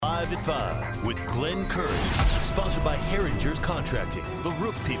Live at 5 with Glenn Curry. Sponsored by Herringer's Contracting, the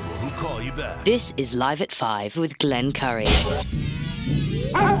roof people who call you back. This is Live at 5 with Glenn Curry. What do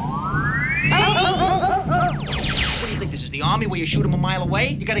you think, this is the Army where you shoot them a mile away?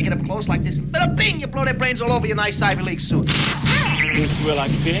 You gotta get up close like this. Bada bing, you blow their brains all over your nice Ivy League suit. Well,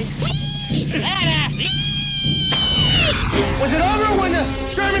 like pig? Was it over when the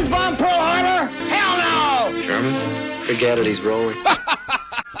Germans bombed Pearl Harbor? Hell no! German? Forget it, he's rolling.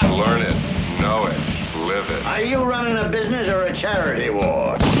 Learn it, know it, live it. Are you running a business or a charity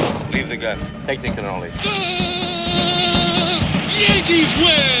war? Leave the gun. Take the cannoli. Yankees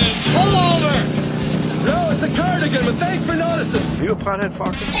win! Pull over! No, it's a cardigan, but thanks for noticing. Are you a pothead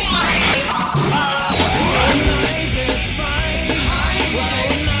fucker?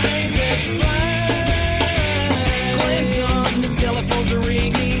 Telephones are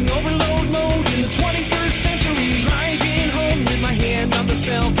ringing, overload mode in the 21st century. Driving home with my hand on the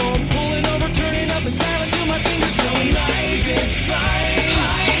cell phone, pulling over, turning up and down until my fingers going live at 5.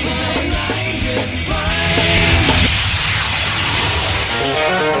 Live at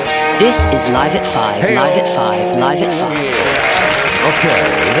 5. This is Live at 5, Hey, Live at 5, Live at 5. Yeah. Okay,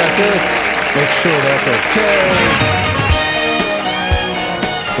 is that this? Make sure that's okay.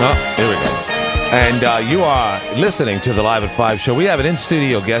 Oh, here we go. And you are listening to the Live at 5 show. We have an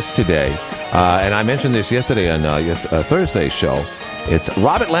in-studio guest today, and I mentioned this yesterday on Thursday's show. It's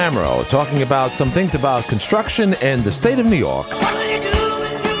Robert Lamoreaux talking about some things about construction and the state of New York.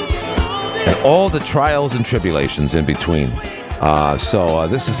 And all the trials and tribulations in between. So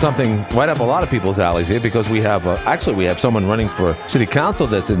this is something right up a lot of people's alleys here because we have we have someone running for city council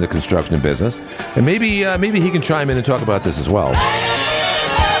that's in the construction business, and maybe he can chime in and talk about this as well.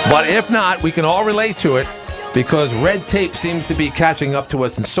 But if not, we can all relate to it because red tape seems to be catching up to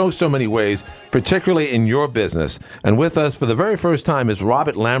us in so many ways, particularly in your business. And with us for the very first time is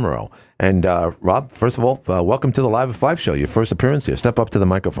Robert Lamoreaux. And Rob, first of all, welcome to the Live at 5 show. Your first appearance here. Step up to the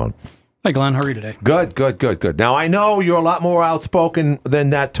microphone. Hi, Glenn. How are you today? Good. Now, I know you're a lot more outspoken than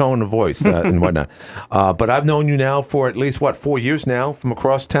that tone of voice and whatnot. But I've known you now for at least, 4 years now from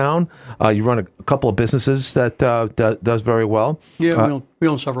across town. You run a couple of businesses that does very well. Yeah, we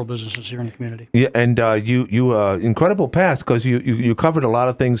own several businesses here in the community. Yeah, and you incredible past because you covered a lot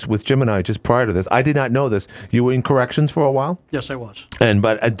of things with Jim and I just prior to this. I did not know this. You were in corrections for a while? Yes, I was.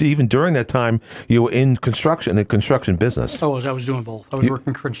 But even during that time, you were in construction business. I was doing both. I was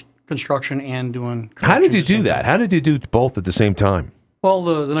working construction and doing corrections. How did you do that? How did you do both at the same time? Well,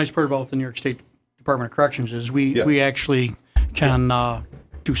 the nice part about the New York State Department of Corrections is we actually can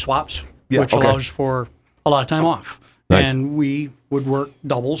do swaps, which allows for a lot of time off. Nice. And we would work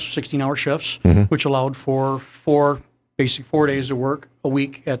doubles, 16-hour shifts, which allowed for 4 days of work a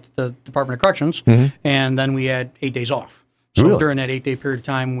week at the Department of Corrections, and then we had 8 days off. So during that 8-day period of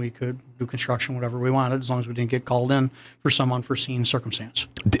time, we could do construction, whatever we wanted, as long as we didn't get called in for some unforeseen circumstance.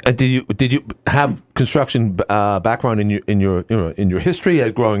 Did you have construction background in your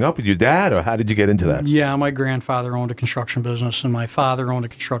history growing up with your dad, or how did you get into that? Yeah, my grandfather owned a construction business, and my father owned a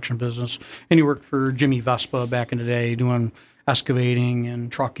construction business, and he worked for Jimmy Vespa back in the day, doing excavating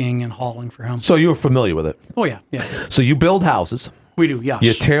and trucking and hauling for him. So you're familiar with it? Oh yeah. So you build houses. We do, yes.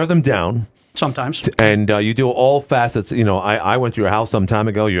 You tear them down. Sometimes. And you do all facets. I went to your house some time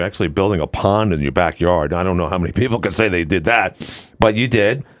ago. You're actually building a pond in your backyard. I don't know how many people can say they did that, but you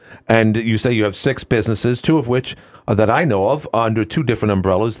did. And you say you have 6 businesses, 2 of which that I know of under 2 different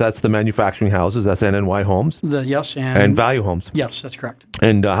umbrellas. That's the manufacturing houses. That's NNY Homes. Yes. And Value Homes. Yes, that's correct.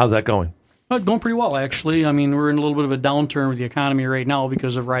 And how's that going? Going pretty well, actually. I mean, we're in a little bit of a downturn with the economy right now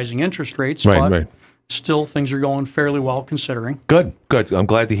because of rising interest rates. Right. Still, things are going fairly well considering. Good. I'm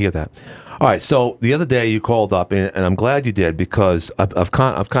glad to hear that. All right. So the other day you called up, and I'm glad you did because I've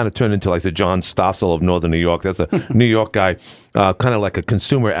kind of turned into like the John Stossel of Northern New York. That's a New York guy, kind of like a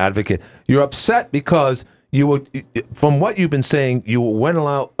consumer advocate. You're upset because you were, from what you've been saying, you went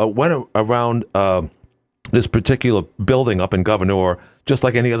around this particular building up in Governor, just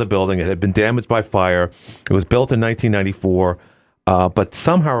like any other building. It had been damaged by fire. It was built in 1994. But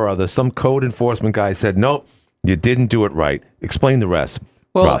somehow or other, some code enforcement guy said, nope, you didn't do it right. Explain the rest.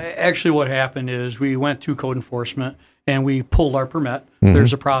 Well, Rob. Actually what happened is we went to code enforcement and we pulled our permit.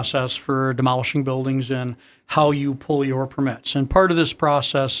 There's a process for demolishing buildings and how you pull your permits. And part of this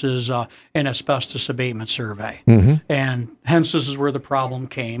process is an asbestos abatement survey. And hence this is where the problem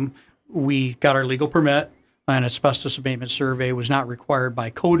came. We got our legal permit. An asbestos abatement survey was not required by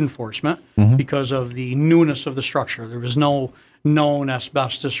code enforcement because of the newness of the structure. There was no known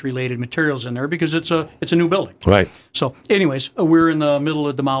asbestos-related materials in there because it's a new building. Right. So, anyways, we're in the middle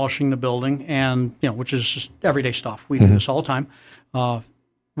of demolishing the building, and which is just everyday stuff. We do this all the time.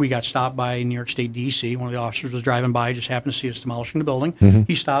 we got stopped by New York State DC. One of the officers was driving by, just happened to see us demolishing the building.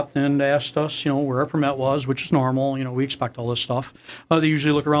 He stopped and asked us, where our permit was, which is normal. We expect all this stuff. They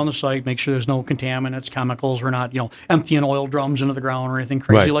usually look around the site, make sure there's no contaminants, chemicals. We're not, emptying oil drums into the ground or anything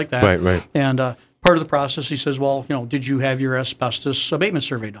crazy like that. Right. And part of the process, he says, well, did you have your asbestos abatement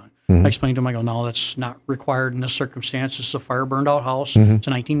survey done? I explained to him, I go, no, that's not required in this circumstance. This is a fire burned out house. It's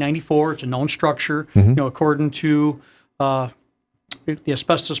a 1994. It's a known structure. According to the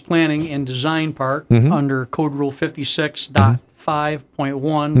asbestos planning and design part under Code Rule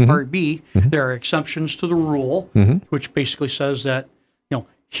 56.5.1 Part B, there are exceptions to the rule, which basically says that,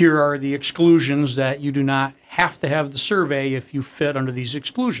 here are the exclusions that you do not have to have the survey if you fit under these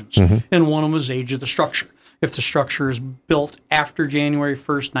exclusions. And one of them is age of the structure. If the structure is built after January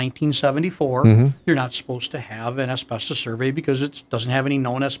 1st, 1974, you're not supposed to have an asbestos survey because it doesn't have any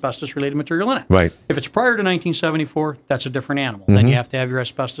known asbestos-related material in it. Right. If it's prior to 1974, that's a different animal. Then you have to have your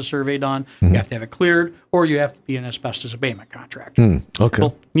asbestos survey done, you have to have it cleared, or you have to be an asbestos abatement contractor. Okay.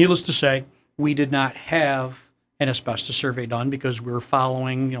 Well, needless to say, we did not have an asbestos survey done because we were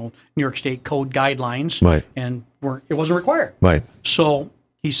following, New York State code guidelines, and it wasn't required. Right. So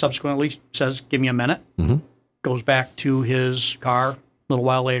he subsequently says, "Give me a minute." Goes back to his car. A little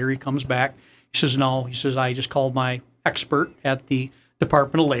while later, he comes back. He says, "No." He says, "I just called my expert at the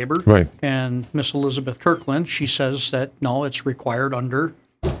Department of Labor, and Miss Elizabeth Kirkland. She says that no, it's required under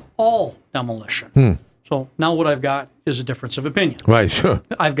all demolition." So now what I've got is a difference of opinion. Right. Sure.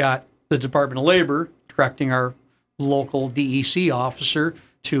 I've got the Department of Labor directing our local DEC officer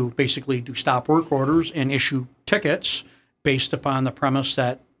to basically do stop work orders and issue tickets based upon the premise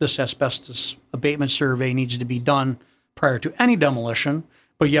that this asbestos abatement survey needs to be done prior to any demolition.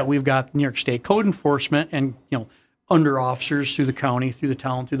 But yet we've got New York State code enforcement and, under officers through the county, through the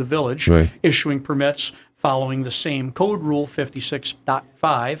town, through the village, issuing permits following the same code rule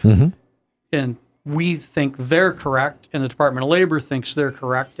 56.5. And we think they're correct, and the Department of Labor thinks they're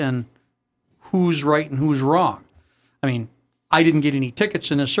correct, and who's right and who's wrong? I mean, I didn't get any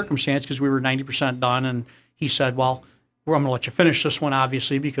tickets in this circumstance because we were 90% done, and he said, well, I'm going to let you finish this one,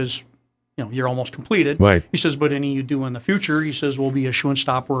 obviously, because you're almost completed. Right. He says, but any you do in the future, he says, we'll be issuing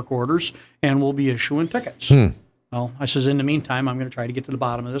stop work orders, and we'll be issuing tickets. Well, I says, in the meantime, I'm going to try to get to the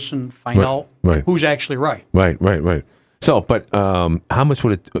bottom of this and find out who's actually right. Right. So, but how much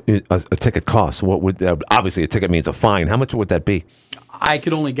would a ticket cost? What would obviously a ticket means a fine? How much would that be? I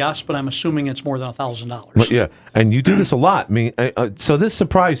could only guess, but I'm assuming it's more than $1,000. Well, yeah, and you do this a lot. I mean, so this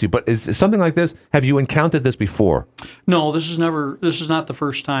surprised you, but is something like this? Have you encountered this before? No, this is not the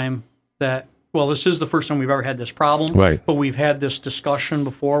first time that. Well, this is the first time we've ever had this problem. Right. But we've had this discussion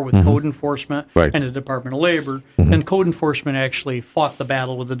before with code enforcement and the Department of Labor, and code enforcement actually fought the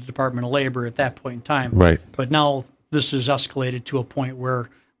battle with the Department of Labor at that point in time. Right. But now this has escalated to a point where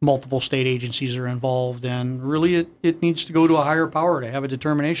multiple state agencies are involved, and really it needs to go to a higher power to have a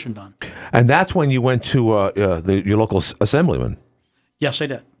determination done. And that's when you went to your local assemblyman? Yes, I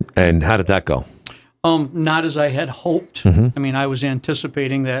did. And how did that go? Not as I had hoped. I mean, I was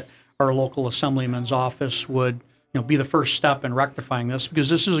anticipating that our local assemblyman's office would be the first step in rectifying this, because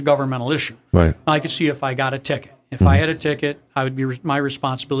this is a governmental issue. Right. I could see if I got a ticket. If I had a ticket, I would be my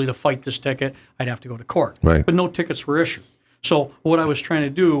responsibility to fight this ticket. I'd have to go to court. Right. But no tickets were issued. So what I was trying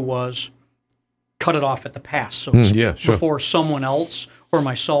to do was cut it off at the pass, so to speak, before someone else or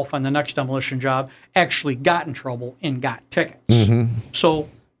myself on the next demolition job actually got in trouble and got tickets. So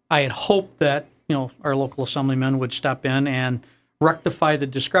I had hoped that our local assemblyman would step in and rectify the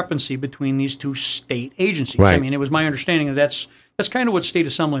discrepancy between these two state agencies. Right. I mean, it was my understanding that that's kind of what state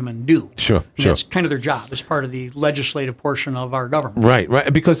assemblymen do. Sure. That's kind of their job as part of the legislative portion of our government.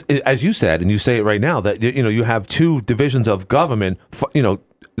 Right. Because as you said, and you say it right now, that you have two divisions of government,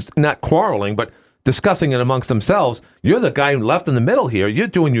 not quarreling, but discussing it amongst themselves. You're the guy left in the middle here. You're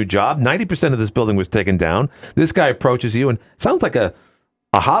doing your job. 90% of this building was taken down. This guy approaches you and sounds like a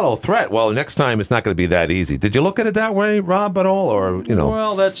hollow threat. Well, next time it's not going to be that easy. Did you look at it that way, Rob, at all, or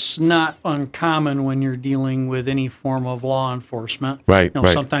Well, that's not uncommon when you're dealing with any form of law enforcement. Right.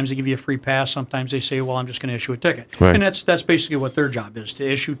 Sometimes they give you a free pass. Sometimes they say, "Well, I'm just going to issue a ticket." Right. And that's basically what their job is, to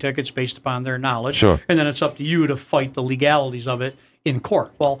issue tickets based upon their knowledge. Sure. And then it's up to you to fight the legalities of it in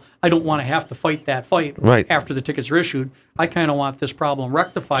court. Well, I don't want to have to fight that fight after the tickets are issued. I kind of want this problem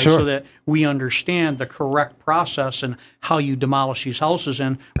rectified so that we understand the correct process and how you demolish these houses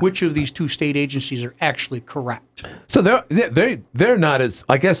and which of these two state agencies are actually correct. So they're not as,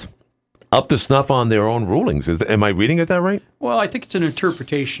 I guess, up to snuff on their own rulings. Am I reading it that right? Well, I think it's an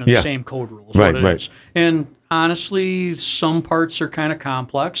interpretation of the same code rules. What it is. And honestly, some parts are kind of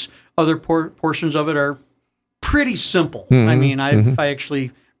complex. Other portions of it are pretty simple. I mean, I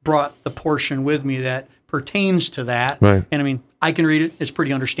actually brought the portion with me that pertains to that. Right. And I mean, I can read it. It's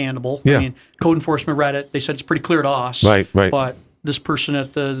pretty understandable. Yeah. I mean, code enforcement read it. They said it's pretty clear to us. Right. But this person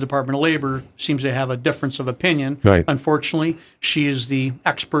at the Department of Labor seems to have a difference of opinion. Right. Unfortunately, she is the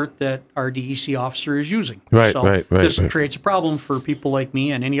expert that our DEC officer is using. Right, so right. this creates a problem for people like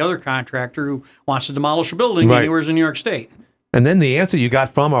me and any other contractor who wants to demolish a building anywhere in New York State. And then the answer you got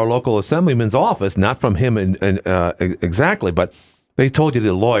from our local assemblyman's office, not from him exactly, but they told you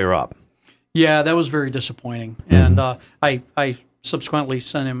to lawyer up. Yeah, that was very disappointing. And I subsequently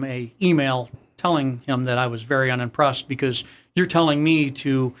sent him an email telling him that I was very unimpressed because you're telling me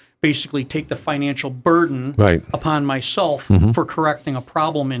to basically take the financial burden upon myself for correcting a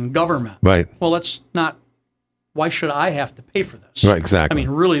problem in government. Right. Well, that's not. Why should I have to pay for this? Right, exactly. I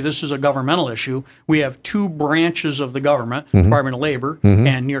mean, really, this is a governmental issue. We have two branches of the government, Department of Labor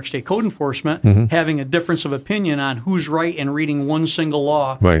and New York State Code Enforcement, having a difference of opinion on who's right in reading one single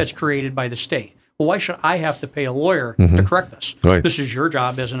law that's created by the state. Well, why should I have to pay a lawyer to correct this? Right. This is your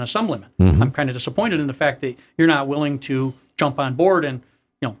job as an assemblyman. I'm kind of disappointed in the fact that you're not willing to jump on board and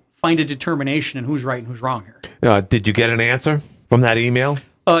find a determination in who's right and who's wrong here. Did you get an answer from that email?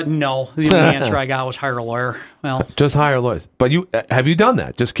 No. The only answer I got was hire a lawyer. Well, just hire lawyers. But have you done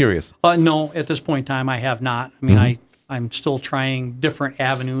that? Just curious. No, at this point in time, I have not. I mean, I'm still trying different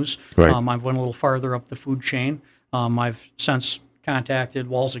avenues. Right. I've went a little farther up the food chain. I've since contacted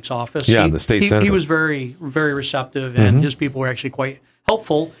Walzik's office. Yeah, the state senator. He was very, very receptive, and his people were actually quite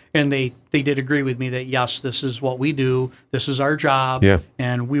helpful, and they did agree with me that, yes, this is what we do, this is our job,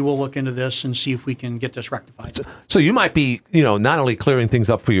 and we will look into this and see if we can get this rectified. So you might be, not only clearing things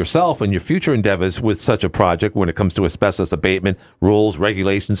up for yourself and your future endeavors with such a project when it comes to asbestos abatement, rules,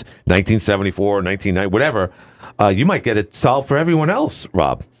 regulations, 1974, 1990, whatever, you might get it solved for everyone else,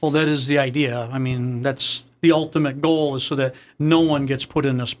 Rob. Well, that is the idea. I mean, that's the ultimate goal, is so that no one gets put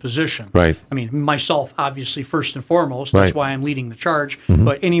in this position. Right. I mean, myself, obviously, first and foremost. That's why I'm leading the charge.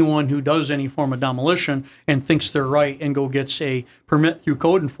 But anyone who does any form of demolition and thinks they're right and gets a permit through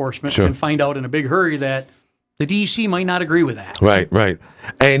code enforcement can find out in a big hurry that the DEC might not agree with that. Right.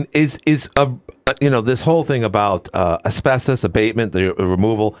 And is this whole thing about asbestos abatement, the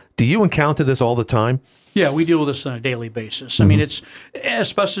removal, do you encounter this all the time? Yeah, we deal with this on a daily basis. I mean, it's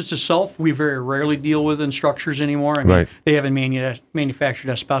asbestos itself, we very rarely deal with in structures anymore. I mean, they haven't manufactured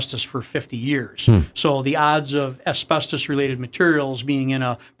asbestos for 50 years. So the odds of asbestos-related materials being in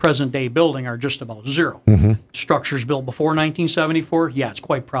a present-day building are just about zero. Structures built before 1974, it's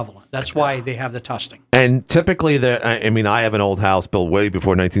quite prevalent. That's why they have the testing. And typically, I have an old house built way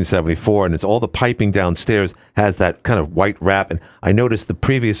before 1974, and it's all the piping downstairs has that kind of white wrap. And I noticed the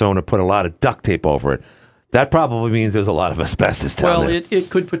previous owner put a lot of duct tape over it. That probably means there's a lot of asbestos down there. Well, it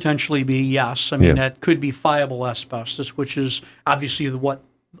could potentially be, yes. I mean, that could be fiable asbestos, which is obviously what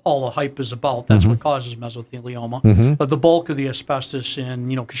all the hype is about. That's what causes mesothelioma. But the bulk of the asbestos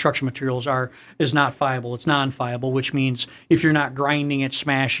in construction materials is not fiable. It's non-fiable, which means if you're not grinding it,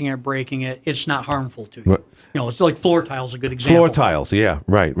 smashing it, breaking it, it's not harmful to you. It's like floor tiles, a good example. Floor tiles, yeah,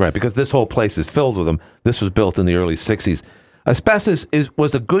 right. Because this whole place is filled with them. This was built in the early 60s. Asbestos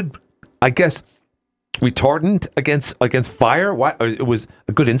was a good, I guess, retardant against fire? Why? It was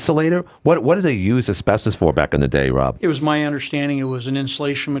a good insulator? What did they use asbestos for back in the day, Rob? It was my understanding it was an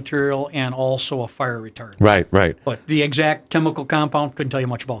insulation material and also a fire retardant. Right. But the exact chemical compound, couldn't tell you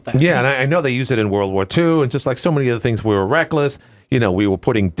much about that. Yeah, and I know they used it in World War II, and just like so many other things, we were reckless. We were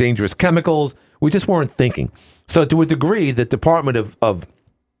putting dangerous chemicals. We just weren't thinking. So to a degree, the Department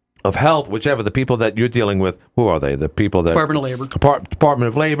of Health, whichever, the people that you're dealing with, who are they? The people that... Department of Labor. Department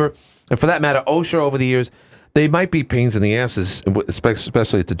of Labor. And for that matter, OSHA over the years, they might be pains in the asses,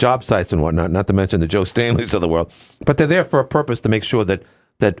 especially at the job sites and whatnot, not to mention the Joe Stanleys of the world. But they're there for a purpose to make sure that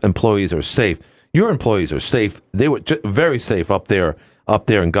employees are safe. Your employees are safe. They were very safe up there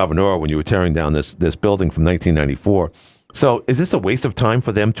in Governor when you were tearing down this building from 1994. So is this a waste of time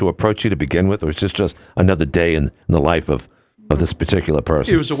for them to approach you to begin with, or is this just another day in the life of this particular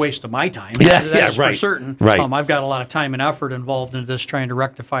person? It was a waste of my time. That's for certain. Right. I've got a lot of time and effort involved in this, trying to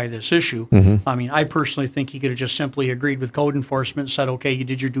rectify this issue. I mean, I personally think he could have just simply agreed with code enforcement and said, okay, you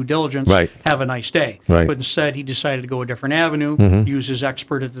did your due diligence, have a nice day. Right. But instead, he decided to go a different avenue, use his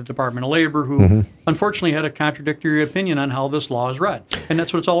expert at the Department of Labor, who unfortunately had a contradictory opinion on how this law is read. And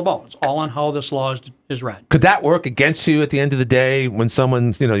that's what it's all about. It's all on how this law is read. Could that work against you at the end of the day when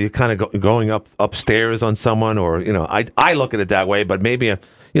someone's, you're kind of going upstairs on someone, or, I look at it that way, but maybe,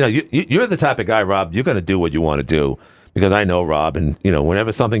 you're the type of guy, Rob, you're going to do what you want to do, because I know Rob, and,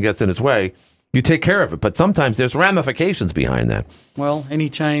 whenever something gets in his way, you take care of it. But sometimes there's ramifications behind that. Well,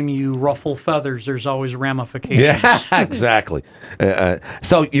 anytime you ruffle feathers, there's always ramifications. Yeah, exactly.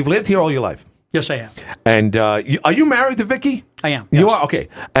 So you've lived here all your life? Yes, I have. And are you married to Vicky? I am. You yes. are? Okay.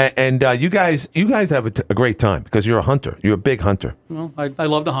 And you guys have a great time because you're a hunter. You're a big hunter. Well, I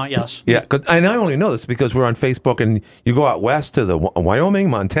love to hunt, yes. Yeah, and I only know this because we're on Facebook, and you go out west to the Wyoming,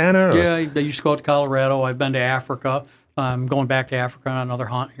 Montana? Yeah, I used to go out to Colorado. I've been to Africa. I'm going back to Africa on another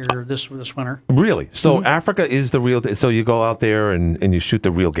hunt here this winter. Really? So Africa is the real. So you go out there and you shoot the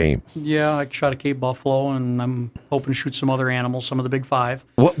real game. Yeah, I shot a Cape buffalo, and I'm hoping to shoot some other animals, some of the big five.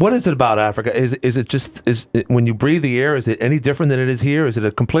 What is it about Africa? Is it when you breathe the air? Is it any different than it is here? Is it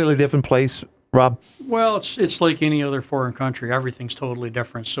a completely different place, Rob? Well, it's like any other foreign country. Everything's totally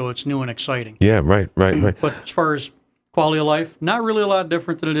different, so it's new and exciting. Yeah, right. But as far as quality of life, not really a lot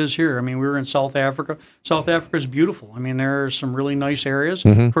different than it is here. I mean, we were in South Africa. South Africa is beautiful. I mean, there are some really nice areas.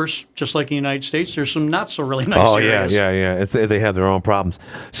 Of course, just like in the United States, there's some not so really nice areas. Yeah. They have their own problems.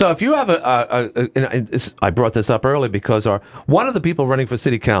 So if you have I brought this up early because one of the people running for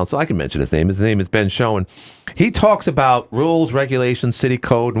city council, I can mention his name. His name is Ben Schoen. He talks about rules, regulations, city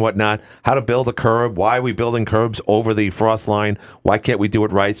code, and whatnot, how to build a curb, why are we building curbs over the frost line, why can't we do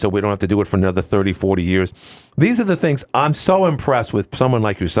it right so we don't have to do it for another 30, 40 years. These are the things I'm so impressed with someone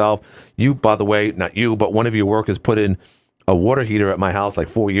like yourself. You, by the way, not you, but one of your workers put in a water heater at my house like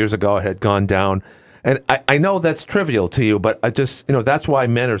 4 years ago. It had gone down. And I know that's trivial to you, but I just, that's why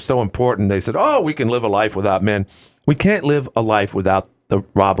men are so important. They said, oh, we can live a life without men. We can't live a life without the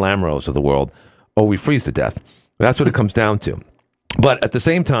Rob Lamoreaux of the world, or we freeze to death. That's what it comes down to. But at the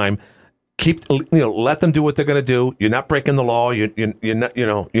same time, let them do what they're going to do. You're not breaking the law. You're not,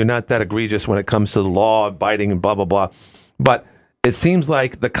 you're not that egregious when it comes to the law, abiding, and blah blah blah. But it seems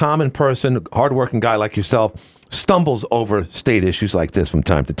like the common person, hardworking guy like yourself, stumbles over state issues like this from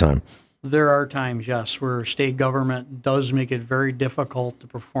time to time. There are times, yes, where state government does make it very difficult to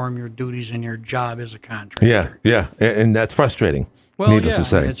perform your duties in your job as a contractor. Yeah, and that's frustrating. Well, needless to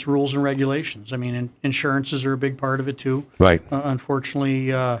say. It's rules and regulations. I mean, insurances are a big part of it too. Right. Unfortunately,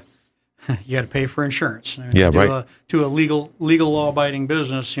 you got to pay for insurance. I mean, to a legal law-abiding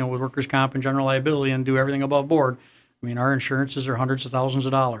business, with workers' comp and general liability, and do everything above board. I mean, our insurances are hundreds of thousands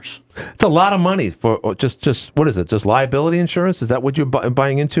of dollars. It's a lot of money for just what is it? Just liability insurance? Is that what you're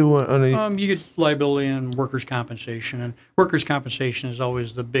buying into? You get liability and workers' compensation, and workers' compensation is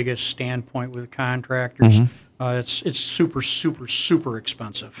always the biggest standpoint with contractors. It's super, super, super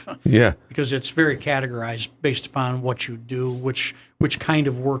expensive. Yeah, because it's very categorized based upon what you do, which kind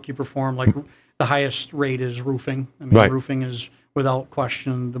of work you perform. Like the highest rate is roofing. I mean, roofing is without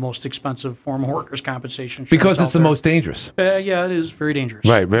question the most expensive form of workers' compensation. Because it's the most dangerous. Yeah, it is very dangerous.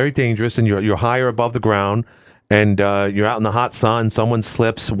 Right, very dangerous, and you're higher above the ground, and you're out in the hot sun. Someone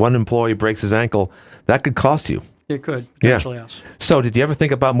slips, one employee breaks his ankle. That could cost you. It could, potentially, yes. So did you ever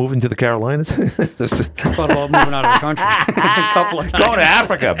think about moving to the Carolinas? I thought about moving out of the country a couple of times. Go to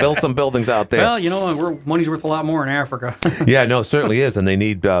Africa, build some buildings out there. Well, money's worth a lot more in Africa. Yeah, no, it certainly is, and they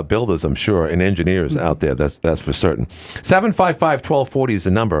need builders, I'm sure, and engineers out there, that's for certain. 755-1240 is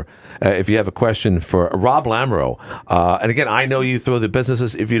the number if you have a question for Rob Lamoreaux. And again, I know you through the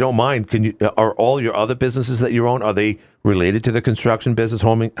businesses. If you don't mind, are all your other businesses that you own, are they related to the construction business,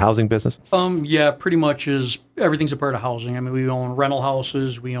 housing business? Yeah, pretty much everything's a part of housing. I mean, we own rental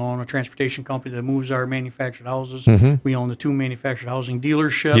houses. We own a transportation company that moves our manufactured houses. We own the 2 manufactured housing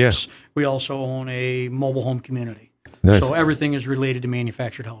dealerships. Yeah. We also own a mobile home community. Nice. So everything is related to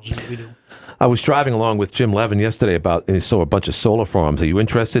manufactured housing that we do. I was driving along with Jim Levin yesterday and he saw a bunch of solar farms. Are you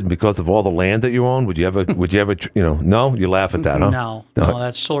interested because of all the land that you own? Would you ever, no? You laugh at that, huh? No,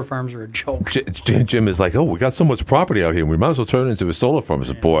 that's solar farms are a joke. Jim is like, oh, we got so much property out here. We might as well turn it into a solar farm. I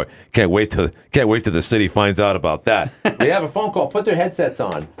said, boy, can't wait till the city finds out about that. They have a phone call. Put their headsets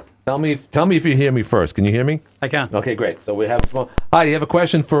on. Tell me if you hear me first. Can you hear me? I can. Okay, great. So we have a phone. Hi, do you have a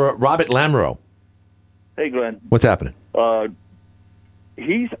question for Robert Lamoreaux? Hey, Glenn. What's happening?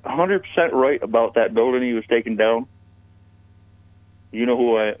 He's 100% right about that building he was taking down. You know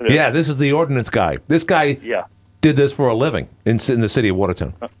who I... Yeah, this is the ordinance guy. This guy did this for a living in the city of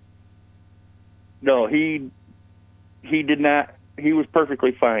Watertown. No, he did not. He was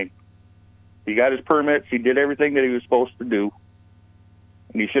perfectly fine. He got his permits. He did everything that he was supposed to do.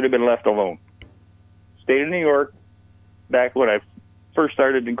 And he should have been left alone. State of New York, back when I first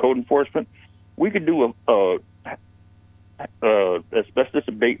started in code enforcement, we could do a asbestos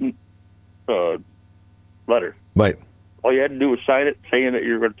abatement letter. Right. All you had to do was sign it saying that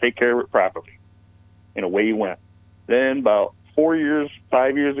you're going to take care of it properly. And away you went. Then about 5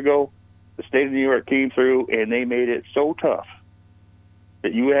 years ago, the state of New York came through and they made it so tough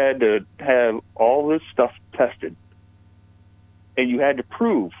that you had to have all this stuff tested, and you had to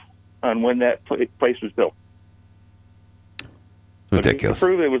prove on when that place was built. Ridiculous.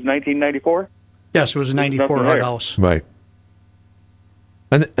 Prove it was 1994. Yes, it was a 94 HUD house. Right.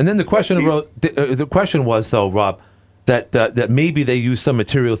 And then the question was though, Rob, that maybe they used some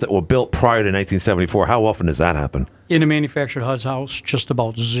materials that were built prior to 1974. How often does that happen? In a manufactured HUD's house, just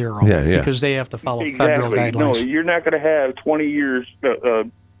about zero. Yeah. Because they have to follow federal guidelines. No, you're not going to have 20 years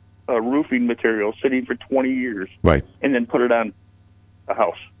roofing material sitting for 20 years, right? And then put it on a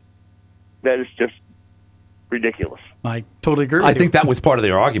house. That is just ridiculous. I totally agree with you. I think that was part of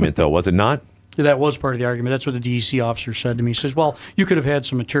their argument, though, was it not? That was part of the argument. That's what the DEC officer said to me. He says, well, you could have had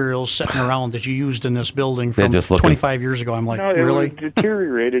some materials sitting around that you used in this building from 25 years ago. I'm like, no, really? It was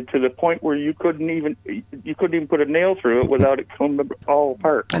deteriorated to the point where you couldn't even put a nail through it without it coming all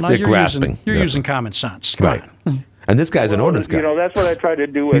apart. Well, now They're grasping. You're using common sense. Come right. on. And this guy's an ordinance guy. That's what I tried to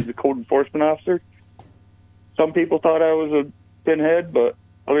do as a code enforcement officer. Some people thought I was a pinhead, but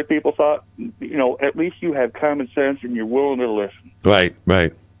other people thought, at least you have common sense and you're willing to listen. Right.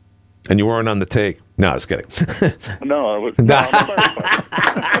 And you weren't on the take. No, I was kidding. No, I was.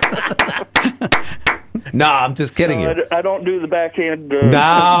 No, I'm just kidding you. I don't do the backhand. No,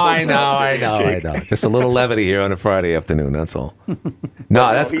 I know. Just a little levity here on a Friday afternoon. That's all.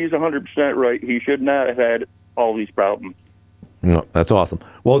 No, he's 100% right. He should not have had all these problems. No, that's awesome.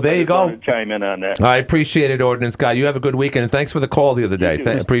 Well, there you go. Chime in on that. I appreciate it, Ordinance Guy. You have a good weekend, and thanks for the call the other day.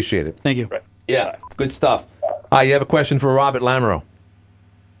 Appreciate it. Thank you. Right. Yeah, good stuff. You have a question for Robert Lamoreaux?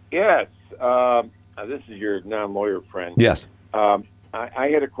 Yes. This is your non-lawyer friend. Yes. I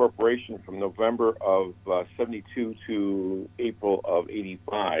had a corporation from November of 72 to April of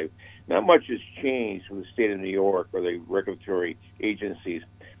 85. Not much has changed from the state of New York or the regulatory agencies.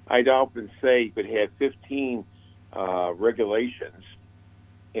 I'd often say you could have 15 regulations,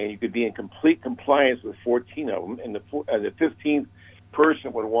 and you could be in complete compliance with 14 of them, and the 15th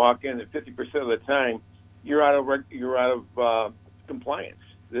person would walk in, and 50% of the time, you're out of compliance.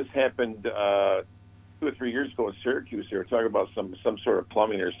 This happened 2 or 3 years ago in Syracuse. They were talking about some sort of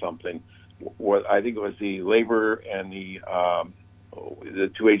plumbing or something. What I think it was the labor and the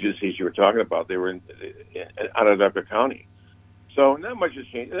two agencies you were talking about. They were out of Upper County. So not much has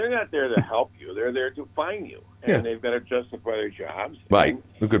changed. They're not there to help you. They're there to fine you, and they've got to justify their jobs. Right.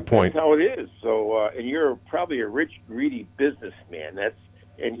 A good point. That's how it is. So, and you're probably a rich, greedy businessman.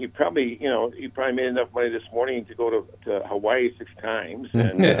 And you probably made enough money this morning to go to Hawaii 6 times.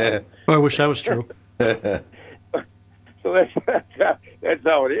 And, I wish that was true. So that's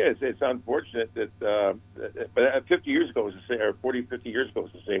how it is. It's unfortunate that, but 50 years ago was the same, or 40, 50 years ago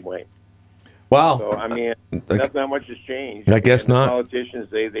was the same way. Wow. So I mean, not much has changed. I guess not. Politicians,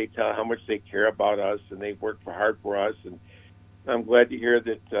 they tell how much they care about us, and they've worked hard for us. And I'm glad to hear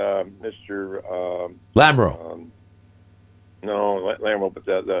that Mr. Lamoreaux. No, Lamoreaux, but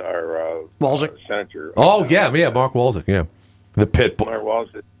our Walczyk senator. Oh yeah, Mark Walczyk. Yeah, the pit bull. Mark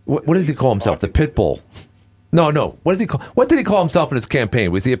Walczyk. What does he call himself? The pit bull. No. What does he call? What did he call himself in his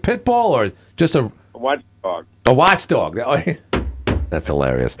campaign? Was he a pit bull or just a watchdog? A watchdog. That's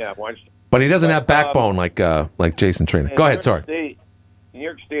hilarious. Yeah, watchdog. But he doesn't have backbone like Jason Trina. Go ahead. Sorry. New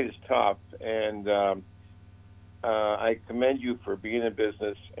York State is tough, and I commend you for being in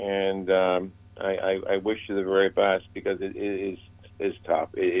business, and I wish you the very best because it is tough.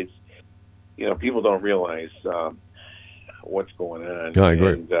 It's people don't realize what's going on. I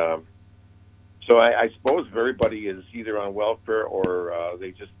agree. And, so I suppose if everybody is either on welfare or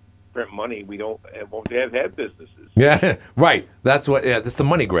they just print money, won't have businesses. Yeah, right. That's the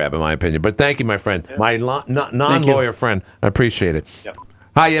money grab, in my opinion. But thank you, my friend, my non-lawyer friend. I appreciate it. Yeah.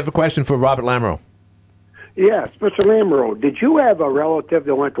 Hi, you have a question for Robert Lamoreaux? Yes, Mr. Lamoreaux. Did you have a relative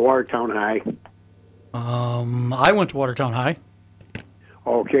that went to Watertown High? I went to Watertown High.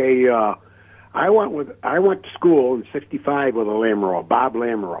 Okay, I went to school in '65 with a Lamoreaux, Bob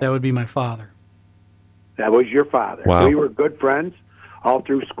Lamoreaux. That would be my father. That was your father. Wow. We were good friends all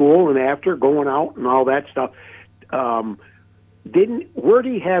through school and after, going out and all that stuff. Where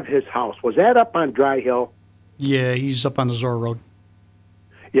did he have his house? Was that up on Dry Hill? Yeah, he's up on the Zor Road.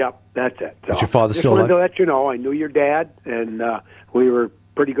 Yep, that's it. So, is your father still alive? alive? Just wanted to let you know, I knew your dad, and we were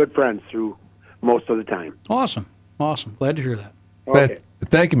pretty good friends through most of the time. Awesome. Glad to hear that. Okay.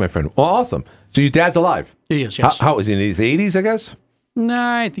 Thank you, my friend. Well, awesome. So your dad's alive? He is, yes. How is he in his 80s, I guess?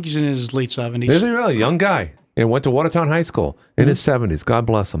 Nah, I think he's in his late 70s. Is he really? Young guy. And went to Watertown High School in his 70s. God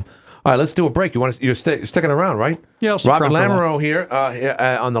bless him. All right, let's do a break. You're sticking around, right? Yeah, I'll stick Robert around for a Lamoreaux here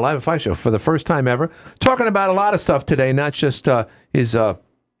on the Live at 5 show for the first time ever. Talking about a lot of stuff today, not just his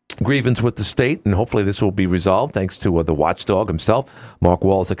grievance with the state, and hopefully this will be resolved thanks to the watchdog himself, Mark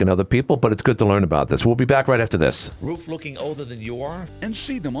Walczyk, and other people. But it's good to learn about this. We'll be back right after this. Roof looking older than you are? And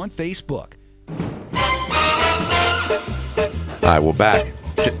see them on Facebook. All right, we're back.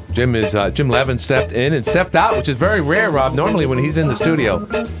 Jim Levin stepped in and stepped out, which is very rare, Rob. Normally when he's in the studio,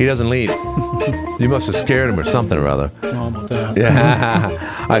 he doesn't leave. You must have scared him or something or other. No, about that.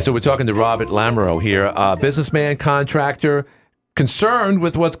 Yeah. All right, so we're talking to Robert Lamoreaux here, businessman, contractor, concerned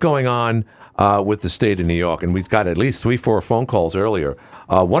with what's going on with the state of New York. And we've got at least 3-4 phone calls earlier,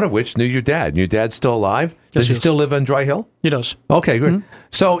 one of which knew your dad. Your dad's still alive? Does he still live on Dry Hill? He does. Okay, good. Mm-hmm.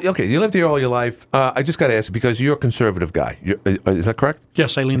 So, you lived here all your life. I just got to ask you, because you're a conservative guy. Is that correct?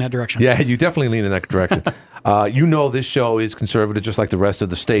 Yes, I lean that direction. Yeah, you definitely lean in that direction. This show is conservative, just like the rest of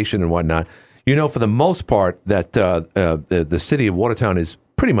the station and whatnot. For the most part, that the city of Watertown is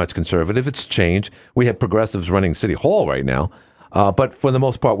pretty much conservative. It's changed. We have progressives running City Hall right now. But for the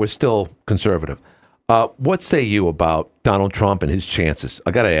most part, we're still conservative. What say you about Donald Trump and his chances?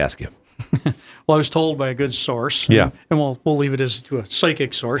 I got to ask you. Well, I was told by a good source. Yeah. And we'll leave it as to a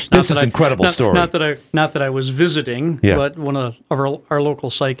psychic source. This is an incredible story. Not that I was visiting, yeah. but one of our local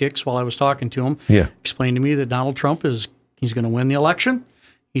psychics, while I was talking to him, explained to me that Donald Trump he's going to win the election.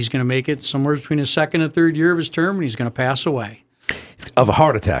 He's going to make it somewhere between his second and third year of his term, and he's going to pass away. Of a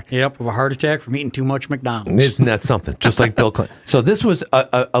heart attack. Yep, of a heart attack from eating too much McDonald's. Isn't that something? Just like Bill Clinton. So this was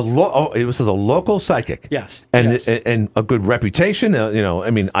a local psychic. Yes. And a good reputation. I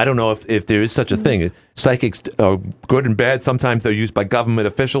don't know if there is such a thing. Psychics are good and bad. Sometimes they're used by government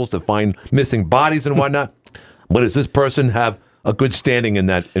officials to find missing bodies and whatnot. But does this person have a good standing in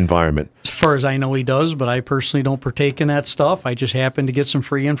that environment? As far as I know, he does, but I personally don't partake in that stuff. I just happen to get some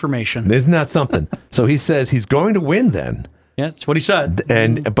free information. Isn't that something? So he says he's going to win then. Yeah, that's what he said.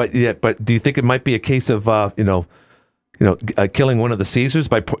 But do you think it might be a case of killing one of the Caesars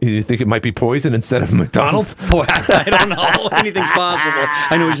you think it might be poison instead of McDonald's? Boy, I don't know. Anything's possible.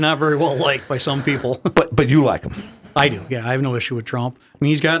 I know he's not very well liked by some people. But you like him. I do. Yeah, I have no issue with Trump. I mean,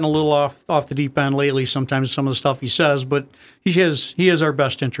 he's gotten a little off the deep end lately. Sometimes some of the stuff he says, but he has our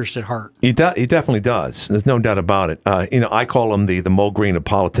best interest at heart. He definitely does. There's no doubt about it. I call him the Mo Green of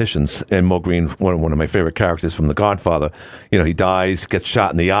politicians, and Mo Green, one of my favorite characters from The Godfather. He dies, gets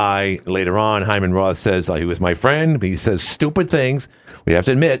shot in the eye. Later on, Hyman Roth says he was my friend. He says stupid things. We have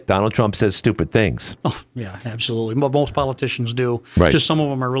to admit, Donald Trump says stupid things. Oh, yeah, absolutely. Most politicians do. Right. Just some of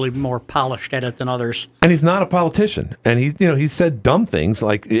them are really more polished at it than others. And he's not a politician. And he said dumb things,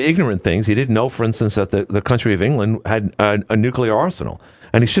 like ignorant things. He didn't know, for instance, that the country of England had a nuclear arsenal.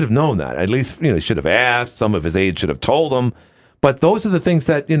 And he should have known that. At least, he should have asked. Some of his aides should have told him. But those are the things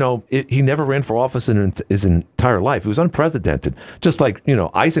that, he never ran for office in his entire life. He was unprecedented. Just like,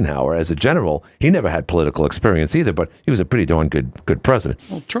 Eisenhower as a general, he never had political experience either, but he was a pretty darn good president.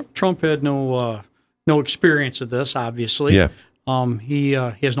 Well, Trump had no experience at this, obviously. Yeah. He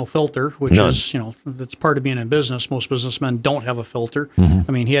has no filter, which None. is, that's part of being in business. Most businessmen don't have a filter. Mm-hmm.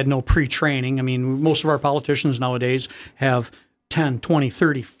 I mean, he had no pre-training. I mean, most of our politicians nowadays have 10, 20,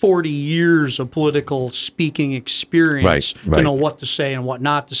 30, 40 years of political speaking experience right. to know what to say and what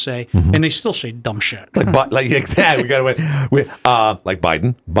not to say, and they still say dumb shit. Exactly. We got to like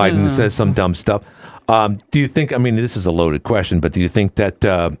Biden. Biden says some dumb stuff. Do you think? I mean, this is a loaded question, but do you think that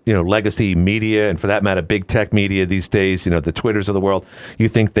legacy media, and for that matter, big tech media these days, the Twitters of the world, you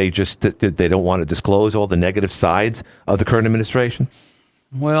think they don't want to disclose all the negative sides of the current administration?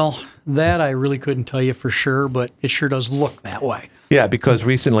 Well, that I really couldn't tell you for sure, but it sure does look that way. Yeah, because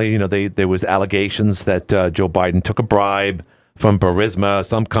recently, there was allegations that Joe Biden took a bribe from Burisma,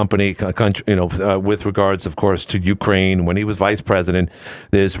 some country, with regards, of course, to Ukraine when he was vice president.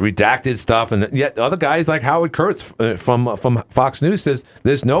 There's redacted stuff, and yet other guys like Howard Kurtz from Fox News says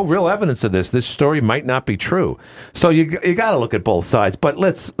there's no real evidence of this. This story might not be true. So you got to look at both sides. But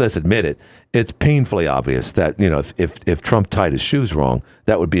let's admit it. It's painfully obvious that if Trump tied his shoes wrong,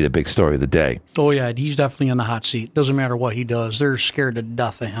 that would be the big story of the day. Oh yeah, he's definitely on the hot seat. Doesn't matter what he does; they're scared to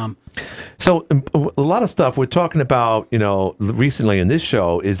death of him. So a lot of stuff we're talking about, recently in this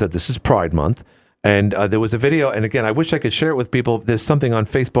show is that this is Pride Month. And there was a video, and again, I wish I could share it with people. There's something on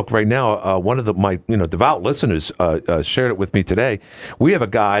Facebook right now. One of my devout listeners shared it with me today. We have a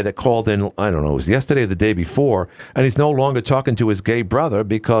guy that called in, I don't know, it was yesterday or the day before, and he's no longer talking to his gay brother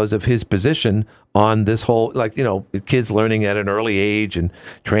because of his position on this whole, kids learning at an early age and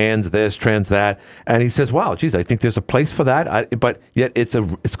trans this, trans that. And he says, wow, geez, I think there's a place for that. But yet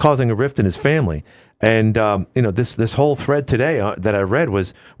it's causing a rift in his family. And this whole thread today that I read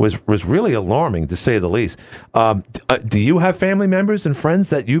was really alarming, to say the least. Do you have family members and friends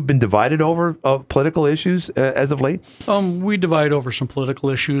that you've been divided over political issues as of late? We divide over some political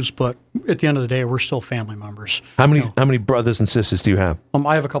issues, but at the end of the day, we're still family members. How many brothers and sisters do you have?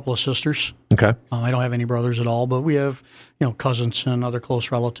 I have a couple of sisters. Okay. I don't have any brothers at all, but we have cousins and other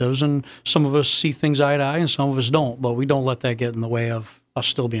close relatives, and some of us see things eye to eye, and some of us don't. But we don't let that get in the way of us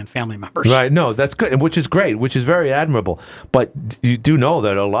still being family members. Right. No, that's good, and which is great, which is very admirable. But you do know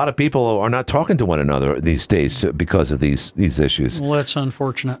that a lot of people are not talking to one another these days because of these issues. Well, that's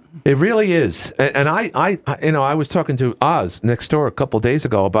unfortunate. It really is. And I was talking to Oz next door a couple of days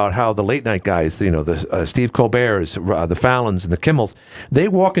ago about how the late night guys, the Steve Colbert's, the Fallons, and the Kimmels, they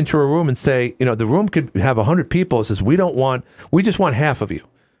walk into a room and say, the room could have 100 people. It says, we just want half of you.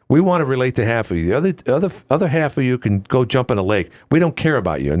 We want to relate to half of you. The other half of you can go jump in a lake. We don't care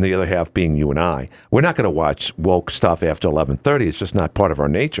about you, and the other half being you and I. We're not going to watch woke stuff after 11:30. It's just not part of our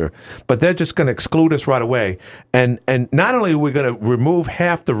nature. But they're just going to exclude us right away. And not only are we going to remove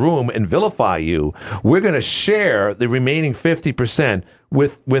half the room and vilify you, we're going to share the remaining 50%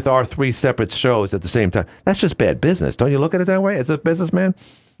 with our 3 separate shows at the same time. That's just bad business. Don't you look at it that way as a businessman?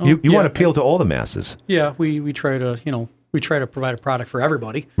 You want to appeal to all the masses. Yeah, we try to, we try to provide a product for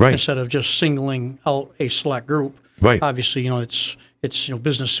everybody, right, instead of just singling out a select group. Right. Obviously, it's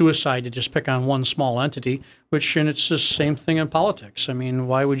business suicide to just pick on one small entity, and it's the same thing in politics. I mean,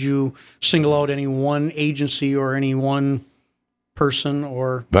 why would you single out any one agency or any one person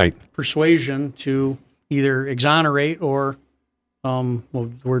or persuasion to either exonerate or, what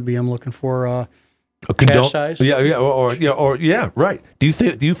would the word be I'm looking for, chastise? Yeah, right. Do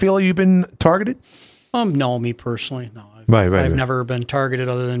you feel you've been targeted? No, me personally, no. I've never been targeted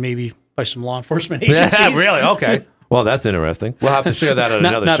other than maybe by some law enforcement agencies. Yeah, really? Okay. Well, that's interesting. We'll have to share that on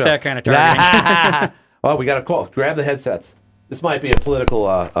another show. Not that kind of targeting. Oh, we got a call. Grab the headsets. This might be a political,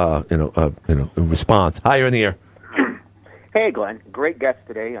 response. Hi, you're in the air. Hey, Glenn. Great guest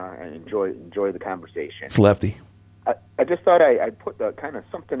today. I enjoy the conversation. It's Lefty. I just thought I'd put kind of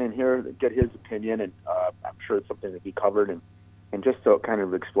something in here to get his opinion, and I'm sure it's something that he covered, and just to kind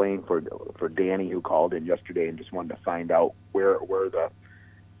of explain for Danny, who called in yesterday and just wanted to find out where the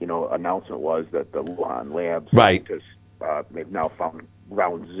announcement was that the Wuhan lab scientists they've now found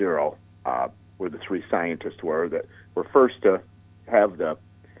ground zero, where the 3 scientists were first to have the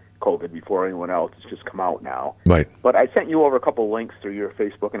COVID before anyone else. It's just come out now. Right. But I sent you over a couple links through your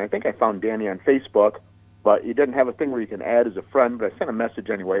Facebook, and I think I found Danny on Facebook. But he doesn't have a thing where you can add as a friend, but I sent a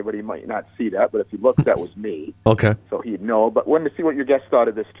message anyway, but he might not see that. But if he looked, that was me. Okay. So he'd know. But wanted to see what your guest thought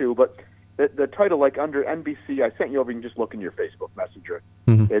of this, too. But the title, like under NBC, I sent you over, you can just look in your Facebook Messenger.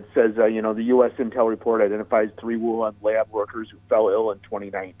 Mm-hmm. It says, the U.S. Intel report identifies 3 Wuhan lab workers who fell ill in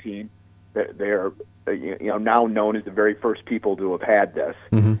 2019. They're now known as the very first people to have had this.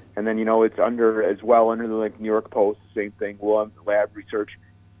 Mm-hmm. And then, it's under the New York Post, the same thing, Wuhan lab research.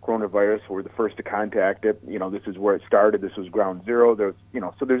 Coronavirus were the first to contact it. This is where it started. This was ground zero. There's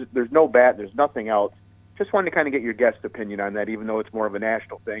there's nothing else. Just wanted to kind of get your guest opinion on that, even though it's more of a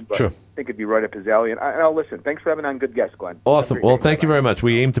national thing. But sure. I think it'd be right up his alley. And I'll listen. Thanks for having on good guest, Glenn. Awesome. Well, thank you very much.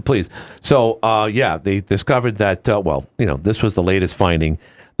 We aim to please. So, they discovered that, this was the latest finding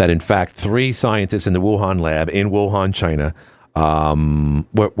that, in fact, 3 scientists in the Wuhan lab in Wuhan, China,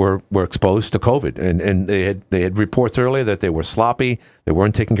 were exposed to COVID, and they had reports earlier that they were sloppy, they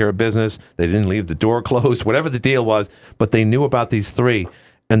weren't taking care of business, they didn't leave the door closed, whatever the deal was, but they knew about these 3.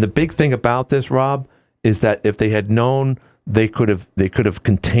 And the big thing about this, Rob, is that if they had known, they could have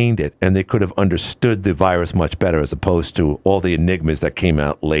contained it, and they could have understood the virus much better, as opposed to all the enigmas that came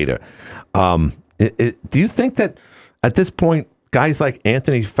out later. Do you think that at this point, guys like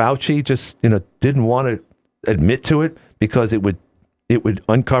Anthony Fauci just didn't want to admit to it because it would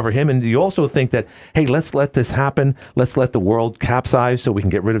uncover him? And do you also think that, hey, let's let this happen, let's let the world capsize so we can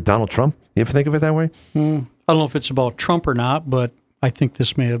get rid of Donald Trump? You ever think of it that way? I don't know if it's about Trump or not, but I think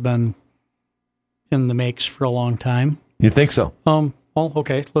this may have been in the makes for a long time. You think so? Well,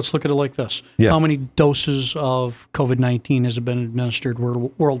 okay, let's look at it like this. Yeah. How many doses of COVID-19 has been administered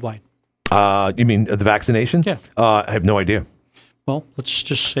worldwide? You mean the vaccination? Yeah. I have no idea. Well, let's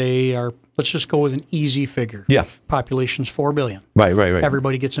just go with an easy figure. Yeah. Population's 4 billion. Right.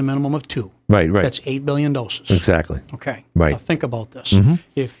 Everybody gets a minimum of 2. Right. That's 8 billion doses. Exactly. Okay. Right. Now think about this. Mm-hmm.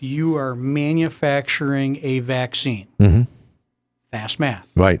 If you are manufacturing a vaccine, mm-hmm. fast math.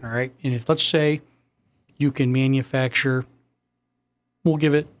 Right. All right. And if, let's say, you can manufacture, we'll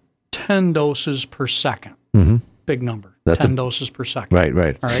give it 10 doses per second. Mm-hmm. Big number. That's 10 doses per second. Right.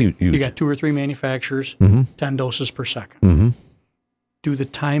 All right. Huge. You got 2 or 3 manufacturers, mm-hmm. 10 doses per second. Mm-hmm. Do the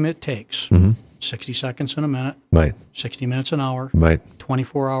time it takes mm-hmm. 60 seconds in a minute, Right. 60 minutes an hour, Right.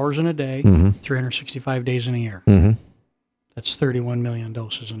 24 hours in a day, Mhm. 365 days in a year. Mhm. That's 31 million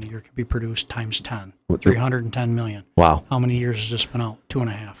doses in a year could be produced times 10. What- 310 million. Wow. How many years has this been out?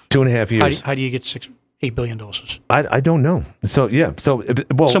 2.5. 2.5 years. How do you get 8 billion doses? I don't know. So yeah. So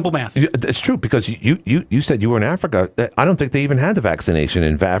well, Simple math. It's true because you said you were in Africa. I don't think they even had the vaccination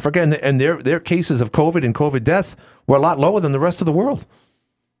in Africa, and their cases of COVID and COVID deaths were a lot lower than the rest of the world.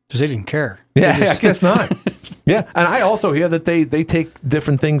 Because they didn't care. Yeah, I guess not. Yeah, and I also hear that they take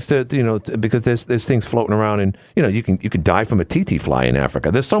different things to because there's things floating around, and you can die from a TT fly in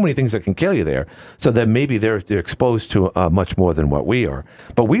Africa. There's so many things that can kill you there. So that maybe they're exposed to much more than what we are.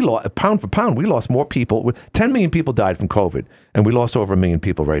 But we lost pound for pound. We lost more people. 10 million people died from COVID, and we lost over 1 million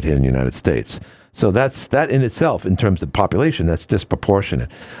people right here in the United States. So that in itself, in terms of population, that's disproportionate.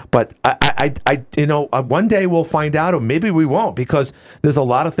 But one day we'll find out, or maybe we won't, because there's a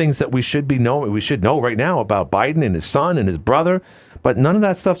lot of things that we should know right now about Biden and his son and his brother. But none of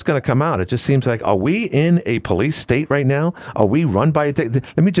that stuff's going to come out. It just seems like, are we in a police state right now? Are we run by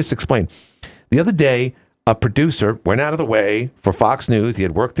let me just explain. The other day, a producer went out of the way for Fox News. He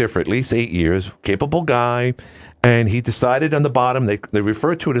had worked there for at least 8 years, capable guy. And he decided on the bottom, they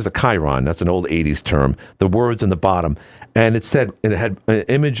refer to it as a chyron. That's an old 80s term. The words on the bottom. And it had an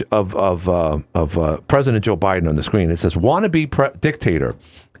image of President Joe Biden on the screen. It says, wannabe dictator.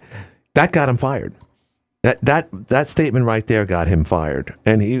 That got him fired. That statement right there got him fired.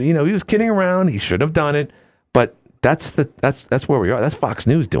 And he was kidding around. He shouldn't have done it. But that's where we are. That's Fox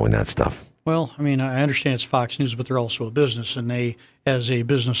News doing that stuff. Well, I mean, I understand it's Fox News, but they're also a business, and they, as a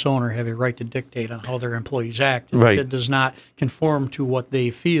business owner, have a right to dictate on how their employees act. And right. If it does not conform to what they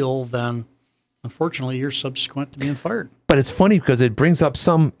feel, then unfortunately you're subsequent to being fired. But it's funny because it brings up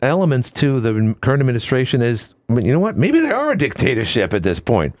some elements to the current administration as, you know what, maybe they are a dictatorship at this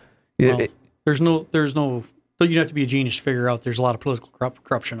point. Well, there's no. You'd have to be a genius to figure out there's a lot of political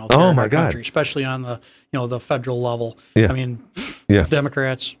corruption out there in our country, especially on the federal level. Yeah. I mean, yeah.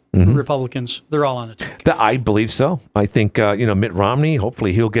 Democrats, Republicans, they're all on the ticket. I believe so. I think Mitt Romney,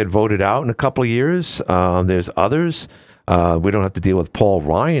 hopefully he'll get voted out in a couple of years. There's others. We don't have to deal with Paul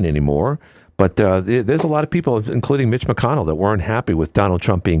Ryan anymore. But there's a lot of people, including Mitch McConnell, that weren't happy with Donald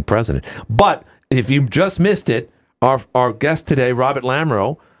Trump being president. But if you just missed it, our guest today, Robert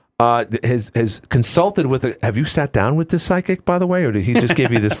Lamoreaux, has consulted with have you sat down with this psychic, by the way, or did he just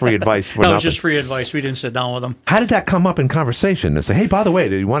give you this free advice for nothing? No, it was just free advice. We didn't sit down with him. How did that come up in conversation? And say, hey, by the way,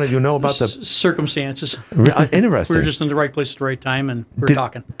 do you want to know about the circumstances? Interesting. We were just in the right place at the right time, and we were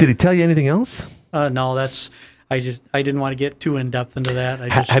talking. Did he tell you anything else? No, I didn't want to get too in depth into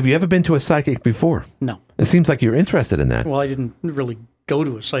that. Have you ever been to a psychic before? No. It seems like you're interested in that. Well, I didn't really go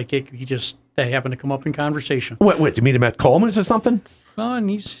to a psychic. That happened to come up in conversation. What? Did you meet him at Coleman's or something? Oh,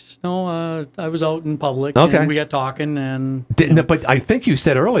 and I was out in public, okay. And we got talking, and but I think you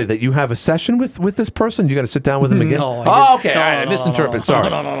said earlier that you have a session with this person. You got to sit down with him again. No, okay, I misinterpreted. Sorry,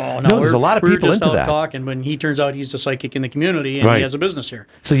 no. There's a lot of people into that. Talking, but he turns out he's a psychic in the community, and he has a business here.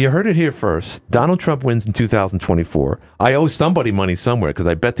 So you heard it here first. Donald Trump wins in 2024. I owe somebody money somewhere because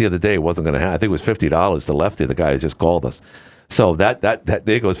I bet the other day it wasn't going to happen. I think it was $50 to Lefty, the guy who just called us. So that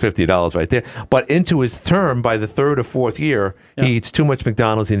there goes $50 right there. But into his term, by the third or fourth year, he eats too much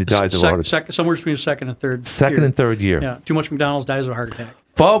McDonald's and he dies of a heart attack. Somewhere between second and third. And third year. Yeah, too much McDonald's, dies of a heart attack.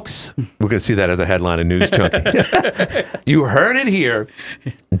 Folks, we're going to see that as a headline in News Junkie. You heard it here.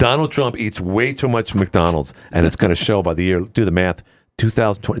 Donald Trump eats way too much McDonald's, and it's going to show by the year. Do the math.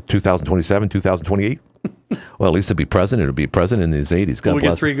 2027, 2028. Well, at least he'll be president. He'll be president in his 80s. God bless.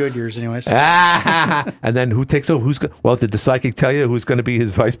 We'll get 3 good years anyways. And then who takes over? Did the psychic tell you who's going to be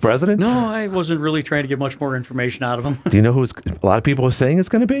his vice president? No, I wasn't really trying to get much more information out of him. Do you know who a lot of people are saying it's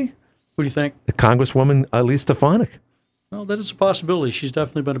going to be? Who do you think? The Congresswoman Elise Stefanik. Well, that is a possibility. She's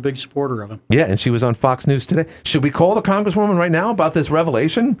definitely been a big supporter of him. Yeah, and she was on Fox News today. Should we call the Congresswoman right now about this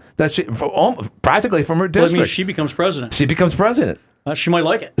revelation that practically from her district? Well, I mean, she becomes president. She becomes president. She might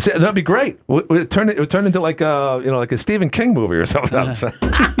like it. That'd be great. It would turn into like a Stephen King movie or something.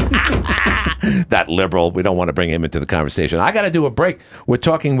 That liberal. We don't want to bring him into the conversation. I got to do a break. We're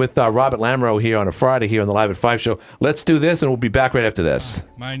talking with Robert Lamoreaux here on a Friday here on the Live at 5 show. Let's do this, and we'll be back right after this.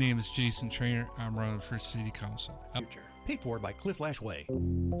 My name is Jason Trainer. I'm running for City Council. Paid for by Cliff Lashway.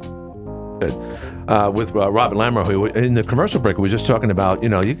 With Robert Lamoreaux, who in the commercial break, we were just talking about, you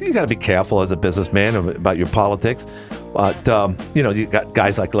got to be careful as a businessman about your politics. But, you got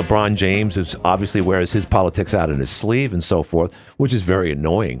guys like LeBron James, who obviously wears his politics out in his sleeve and so forth, which is very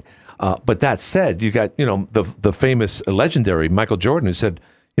annoying. But that said, you got, the famous legendary Michael Jordan, who said,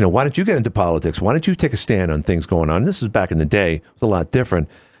 why don't you get into politics? Why don't you take a stand on things going on? And this was back in the day. It was a lot different.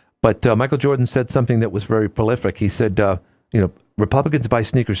 But Michael Jordan said something that was very prolific. He said, Republicans buy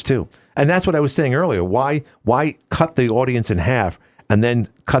sneakers too. And that's what I was saying earlier. Why cut the audience in half and then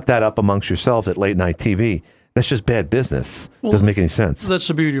cut that up amongst yourselves at late night TV? That's just bad business. Doesn't make any sense. That's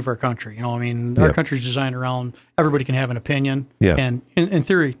the beauty of our country. Our country's designed around everybody can have an opinion. Yeah. And in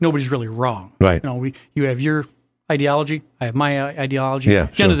theory, nobody's really wrong. Right. You have your ideology, I have my ideology. Yeah,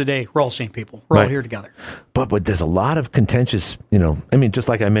 At the end of the day, we're all the same people. We're all here together. But there's a lot of contentious, just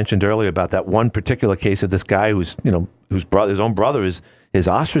like I mentioned earlier about that one particular case of this guy who's his own brother is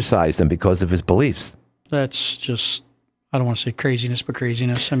ostracized him because of his beliefs. That's just, I don't want to say craziness, but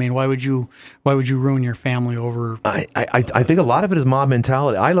craziness. I mean, why would you ruin your family over? I think a lot of it is mob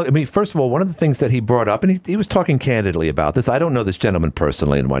mentality. First of all, one of the things that he brought up, and he was talking candidly about this. I don't know this gentleman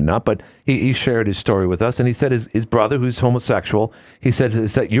personally and whatnot, but he shared his story with us, and he said his brother, who's homosexual, he said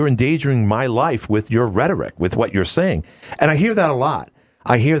that you're endangering my life with your rhetoric, with what you're saying, and I hear that a lot.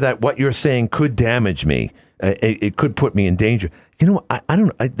 I hear that what you're saying could damage me. It could put me in danger. I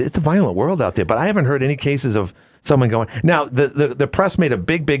don't. It's a violent world out there, but I haven't heard any cases of someone going. Now, the press made a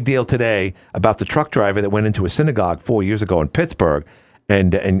big deal today about the truck driver that went into a synagogue 4 years ago in Pittsburgh,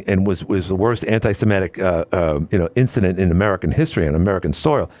 and was the worst anti-Semitic incident in American history on American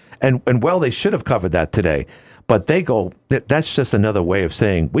soil. And they should have covered that today. But they go, that's just another way of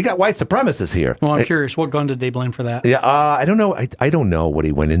saying, we got white supremacists here. Well, I'm curious, what gun did they blame for that? Yeah, I don't know. I don't know what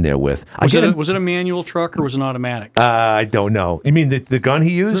he went in there with. Was it a manual truck or was it an automatic? I don't know. You mean the gun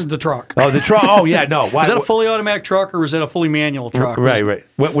he used? The truck. Oh, the truck. Oh, yeah, no. Was that a fully automatic truck or was that a fully manual truck? Right.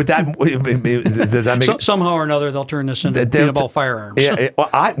 Would that, does that make somehow or another, they'll turn this into being about firearms. Yeah,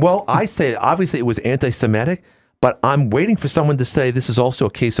 I say, obviously, it was anti-Semitic, but I'm waiting for someone to say this is also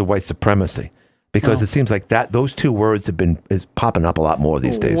a case of white supremacy. Because it seems like those two words is popping up a lot more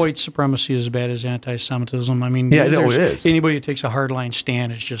these days. White supremacy is as bad as anti-Semitism. I mean, it is. Anybody who takes a hardline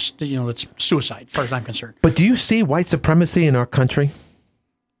stand is just, it's suicide, as far as I'm concerned. But do you see white supremacy in our country?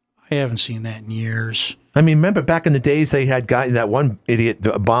 I haven't seen that in years. I mean, remember back in the days they had that one idiot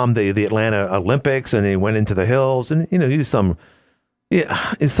bombed the Atlanta Olympics and he went into the hills and he was some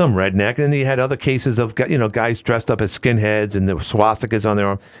redneck, and he had other cases of guys dressed up as skinheads and the swastikas on their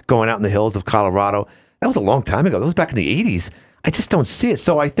arm going out in the hills of Colorado. That was a long time ago. That was back in the 80s. I just don't see it.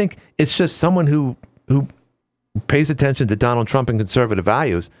 So I think it's just someone who pays attention to Donald Trump and conservative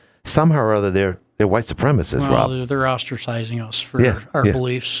values. Somehow or other, they're white supremacists. Well, Rob, they're ostracizing us for our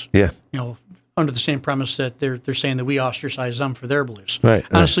beliefs. Yeah, under the same premise that they're saying that we ostracize them for their beliefs. Right.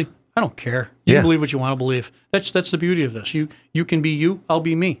 Honestly. I don't care. You can believe what you want to believe. That's the beauty of this. You can be you. I'll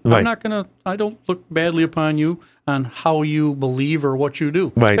be me. Right. I don't look badly upon you on how you believe or what you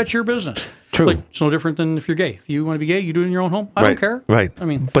do. Right. That's your business. True. It's no different than if you're gay. If you want to be gay, you do it in your own home. I don't care. Right. I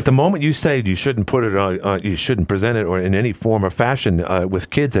mean, but the moment you say you shouldn't put it on, you shouldn't present it or in any form or fashion with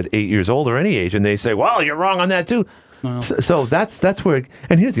kids at 8 years old or any age, and they say, "Well, you're wrong on that too." No. So that's where.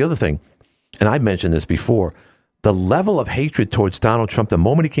 And here's the other thing, and I've mentioned this before. The level of hatred towards Donald Trump, the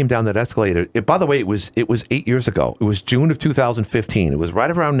moment he came down that escalator, by the way, it was 8 years ago. It was June of 2015. It was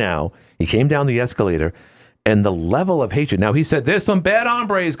right around now. He came down the escalator, and the level of hatred. Now, he said, there's some bad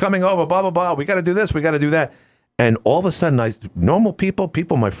hombres coming over, blah, blah, blah. We got to do this. We got to do that. And all of a sudden, normal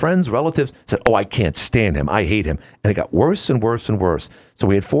people, my friends, relatives, said, oh, I can't stand him. I hate him. And it got worse and worse and worse. So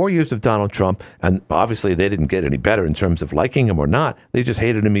we had 4 years of Donald Trump, and obviously they didn't get any better in terms of liking him or not. They just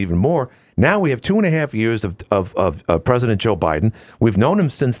hated him even more. Now we have 2.5 years of President Joe Biden. We've known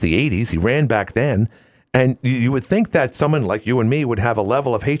him since the 80s. He ran back then. And you would think that someone like you and me would have a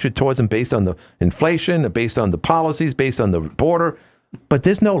level of hatred towards him based on the inflation, based on the policies, based on the border. But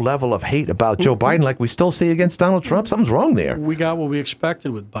there's no level of hate about Joe Biden like we still see against Donald Trump. Something's wrong there. We got what we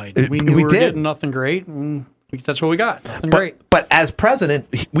expected with Biden. We knew we were getting nothing great, and that's what we got. Nothing great. But as president,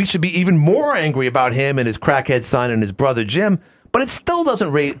 we should be even more angry about him and his crackhead son and his brother Jim. But it still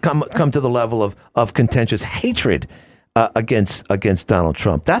doesn't come to the level of contentious hatred against Donald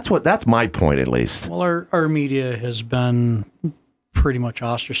Trump. That's my point, at least. Well, our media has been pretty much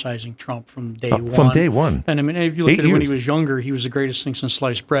ostracizing Trump from day one. From day one. And I mean, if you look at it when he was younger, he was the greatest thing since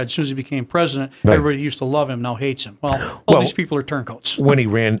sliced bread. As soon as he became president, everybody used to love him, now hates him. Well, all these people are turncoats. When he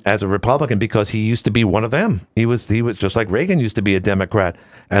ran as a Republican, because he used to be one of them. He was just like Reagan used to be a Democrat,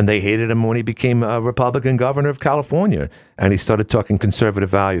 and they hated him when he became a Republican governor of California, and he started talking conservative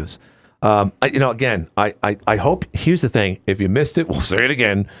values. Again, I hope, here's the thing, if you missed it, we'll say it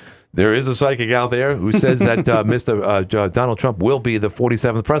again. There is a psychic out there who says that Mr. Donald Trump will be the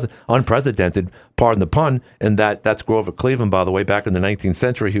 47th president, unprecedented, pardon the pun, and that's Grover Cleveland, by the way, back in the 19th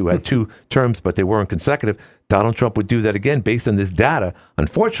century, who had 2 terms, but they weren't consecutive. Donald Trump would do that again based on this data.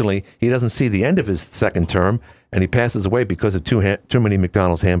 Unfortunately, he doesn't see the end of his second term, and he passes away because of too many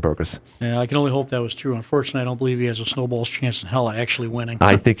McDonald's hamburgers. Yeah, I can only hope that was true. Unfortunately, I don't believe he has a snowball's chance in hell of actually winning.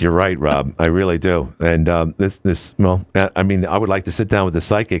 I think you're right, Rob. I really do. And I mean, I would like to sit down with the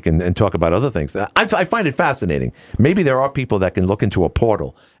psychic and talk about other things. I find it fascinating. Maybe there are people that can look into a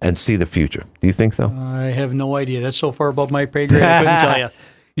portal and see the future. Do you think so? I have no idea. That's so far above my pay grade, I couldn't tell you.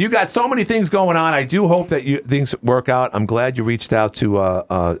 You got so many things going on. I do hope that things work out. I'm glad you reached out to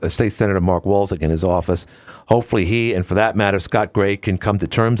State Senator Mark Walczyk in his office. Hopefully he, and for that matter, Scott Gray, can come to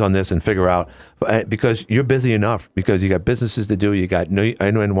terms on this and figure out, because you're busy enough, because you got businesses to do, you got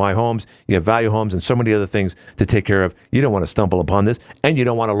NY Homes, you got Value Homes, and so many other things to take care of. You don't want to stumble upon this, and you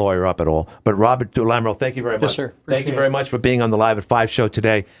don't want to lawyer up at all. But Robert Lamoreaux, thank you very much. Yes, sir. Thank you very much for being on the Live at 5 show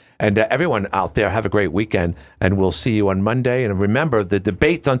today. And everyone out there, have a great weekend, and we'll see you on Monday. And remember, the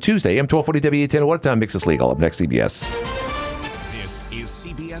debate's on Tuesday. AM 1240 WA10. What time makes us legal? Up next, CBS. This is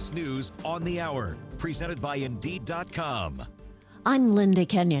CBS News on the Hour, presented by Indeed.com. I'm Linda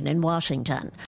Kenyon in Washington.